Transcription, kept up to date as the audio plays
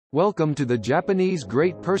Welcome to the Japanese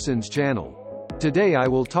Great Persons channel. Today I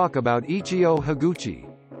will talk about Ichiyo Higuchi.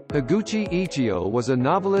 Higuchi Ichiyo was a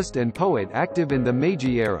novelist and poet active in the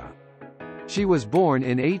Meiji era. She was born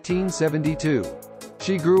in 1872.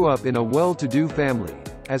 She grew up in a well-to-do family,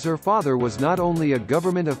 as her father was not only a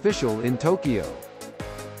government official in Tokyo,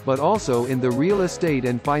 but also in the real estate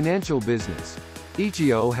and financial business.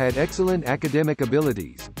 Ichiyo had excellent academic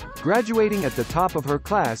abilities, graduating at the top of her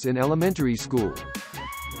class in elementary school.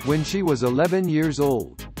 When she was 11 years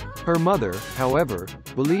old, her mother, however,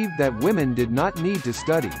 believed that women did not need to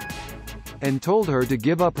study, and told her to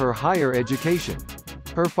give up her higher education.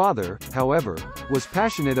 Her father, however, was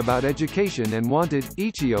passionate about education and wanted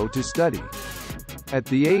Ichiyo to study. At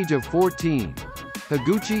the age of 14,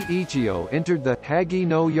 Higuchi Ichiyo entered the Hagi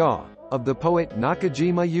no Ya of the poet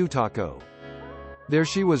Nakajima Utako. There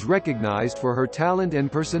she was recognized for her talent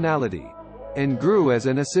and personality, and grew as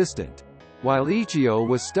an assistant. While Ichiyo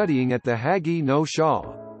was studying at the Hagi no Sha,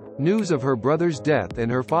 news of her brother's death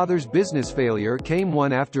and her father's business failure came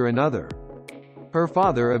one after another. Her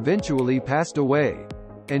father eventually passed away,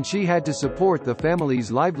 and she had to support the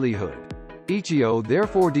family's livelihood. Ichiyo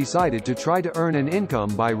therefore decided to try to earn an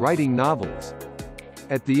income by writing novels.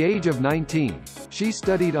 At the age of 19, she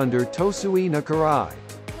studied under Tosui Nakarai,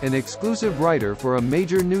 an exclusive writer for a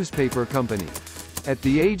major newspaper company. At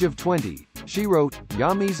the age of 20, she wrote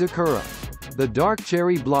Yami Zakura, The Dark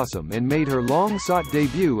Cherry Blossom, and made her long-sought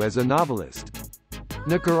debut as a novelist.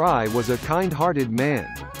 Nakarai was a kind-hearted man,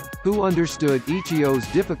 who understood Ichiyo's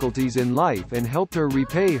difficulties in life and helped her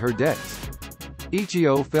repay her debts.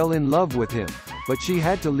 Ichiyo fell in love with him, but she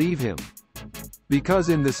had to leave him, because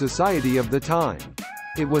in the society of the time,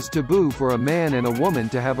 it was taboo for a man and a woman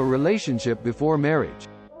to have a relationship before marriage.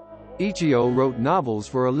 Ichiyo wrote novels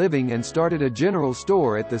for a living and started a general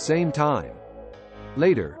store at the same time.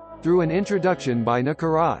 Later, through an introduction by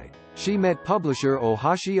Nakarai, she met publisher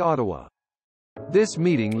Ohashi Ottawa. This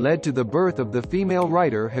meeting led to the birth of the female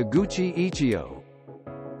writer Higuchi Ichiyo.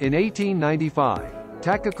 In 1895,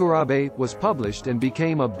 Takakurabe was published and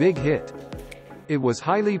became a big hit. It was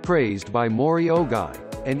highly praised by Mori Ogai,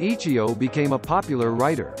 and Ichiyo became a popular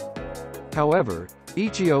writer. However,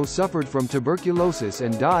 Ichiyo suffered from tuberculosis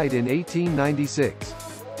and died in 1896.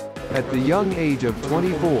 At the young age of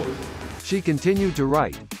 24, she continued to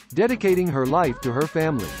write, dedicating her life to her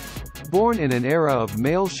family. Born in an era of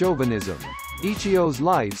male chauvinism, Ichiyo's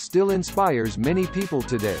life still inspires many people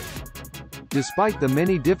today. Despite the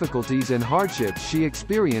many difficulties and hardships she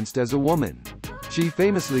experienced as a woman, she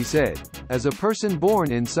famously said, "As a person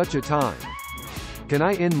born in such a time, can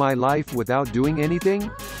I end my life without doing anything?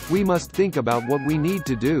 We must think about what we need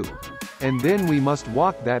to do, and then we must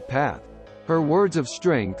walk that path." Her words of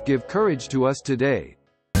strength give courage to us today.